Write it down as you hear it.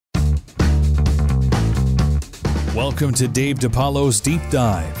Welcome to Dave DiPaolo's Deep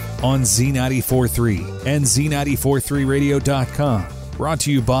Dive on Z94.3 and Z94.3radio.com. Brought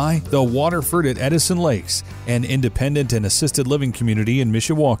to you by The Waterford at Edison Lakes, an independent and assisted living community in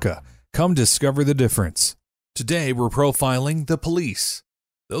Mishawaka. Come discover the difference. Today we're profiling the Police.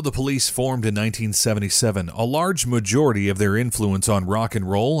 Though the Police formed in 1977, a large majority of their influence on rock and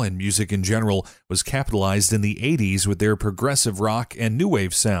roll and music in general was capitalized in the 80s with their progressive rock and new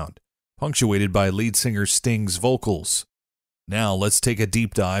wave sound, punctuated by lead singer Sting's vocals. Now let's take a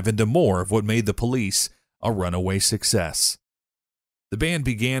deep dive into more of what made the Police a runaway success. The band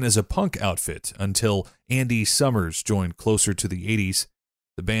began as a punk outfit until Andy Summers joined closer to the 80s.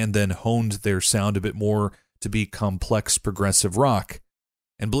 The band then honed their sound a bit more to be complex progressive rock.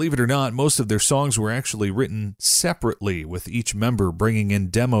 And believe it or not, most of their songs were actually written separately, with each member bringing in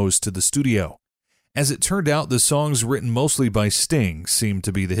demos to the studio. As it turned out, the songs written mostly by Sting seemed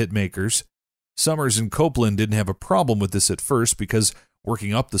to be the hitmakers. Summers and Copeland didn't have a problem with this at first because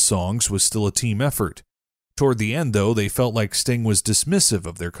working up the songs was still a team effort. Toward the end, though, they felt like Sting was dismissive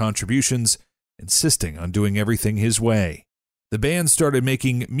of their contributions, insisting on doing everything his way. The band started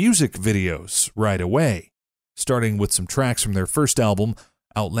making music videos right away, starting with some tracks from their first album,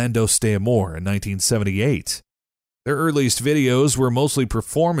 Outlandos de Amor, in 1978. Their earliest videos were mostly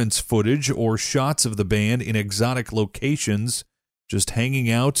performance footage or shots of the band in exotic locations, just hanging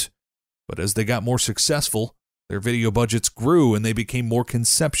out. But as they got more successful, their video budgets grew and they became more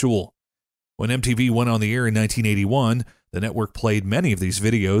conceptual. When MTV went on the air in 1981, the network played many of these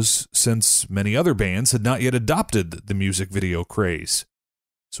videos since many other bands had not yet adopted the music video craze.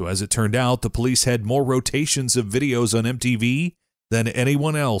 So as it turned out, the Police had more rotations of videos on MTV than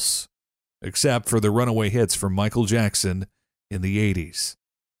anyone else, except for the runaway hits from Michael Jackson in the 80s.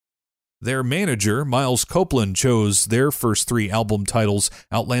 Their manager, Miles Copeland, chose their first three album titles.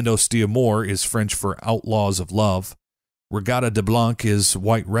 Outlandos de Amor is French for Outlaws of Love, Regata de Blanc is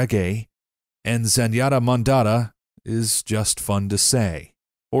White Reggae, and Zenyatta Mondatta is Just Fun to Say.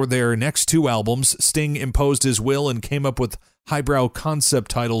 For their next two albums, Sting imposed his will and came up with highbrow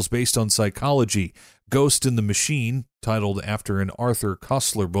concept titles based on psychology: Ghost in the Machine, titled after an Arthur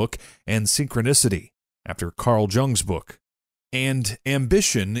Koestler book, and Synchronicity, after Carl Jung's book. And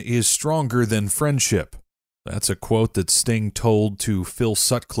Ambition is Stronger Than Friendship. That's a quote that Sting told to Phil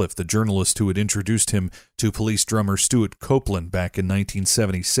Sutcliffe, the journalist who had introduced him to Police drummer Stuart Copeland back in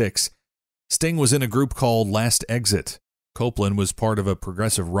 1976. Sting was in a group called Last Exit. Copeland was part of a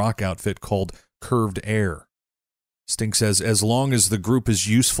progressive rock outfit called Curved Air. Sting says, "As long as the group is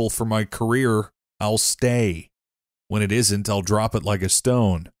useful for my career, I'll stay. When it isn't, I'll drop it like a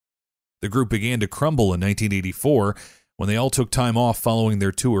stone." The group began to crumble in 1984 when they all took time off following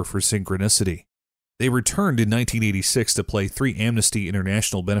their tour for Synchronicity. They returned in 1986 to play 3 Amnesty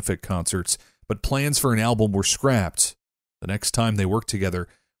International benefit concerts, but plans for an album were scrapped. The next time they worked together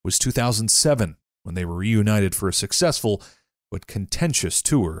was 2007, when they were reunited for a successful but contentious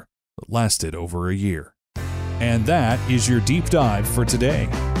tour that lasted over a year. And that is your deep dive for today.